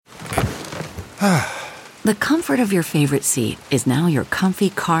The comfort of your favorite seat is now your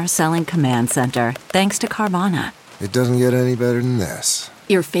comfy car selling command center, thanks to Carvana. It doesn't get any better than this.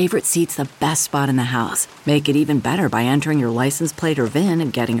 Your favorite seat's the best spot in the house. Make it even better by entering your license plate or VIN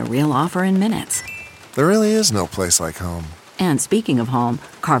and getting a real offer in minutes. There really is no place like home. And speaking of home,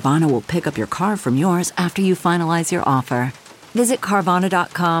 Carvana will pick up your car from yours after you finalize your offer. Visit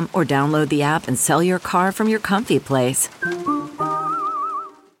Carvana.com or download the app and sell your car from your comfy place.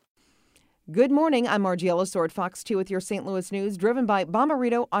 Good morning. I'm Margie Ellisor at Fox 2 with your St. Louis news, driven by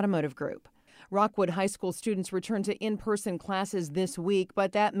Bomarito Automotive Group. Rockwood High School students return to in-person classes this week,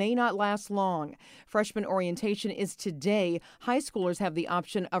 but that may not last long. Freshman orientation is today. High schoolers have the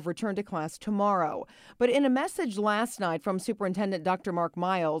option of return to class tomorrow. But in a message last night from Superintendent Dr. Mark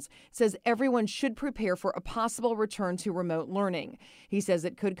Miles, says everyone should prepare for a possible return to remote learning. He says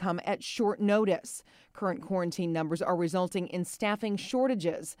it could come at short notice. Current quarantine numbers are resulting in staffing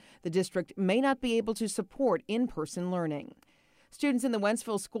shortages. The district may not be able to support in-person learning. Students in the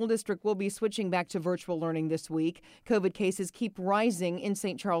Wentzville School District will be switching back to virtual learning this week. COVID cases keep rising in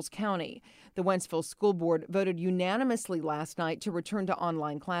St. Charles County. The Wentzville School Board voted unanimously last night to return to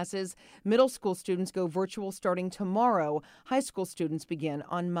online classes. Middle school students go virtual starting tomorrow. High school students begin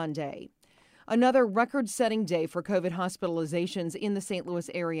on Monday. Another record-setting day for COVID hospitalizations in the St. Louis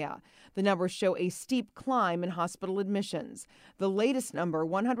area. The numbers show a steep climb in hospital admissions. The latest number,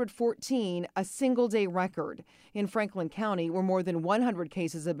 114, a single-day record. In Franklin County, where more than 100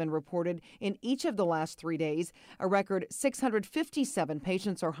 cases have been reported in each of the last 3 days, a record 657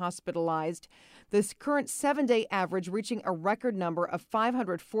 patients are hospitalized. This current 7-day average reaching a record number of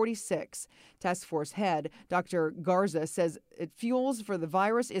 546. Task Force head Dr. Garza says fuels for the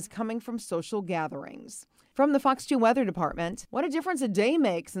virus is coming from social gatherings. From the Fox 2 Weather Department, what a difference a day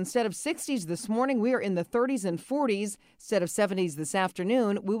makes. Instead of 60s this morning, we are in the 30s and 40s. Instead of 70s this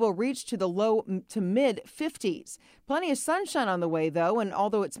afternoon, we will reach to the low to mid 50s. Plenty of sunshine on the way, though, and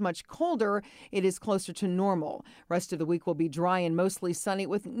although it's much colder, it is closer to normal. Rest of the week will be dry and mostly sunny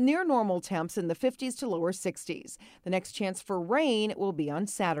with near normal temps in the 50s to lower 60s. The next chance for rain will be on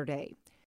Saturday.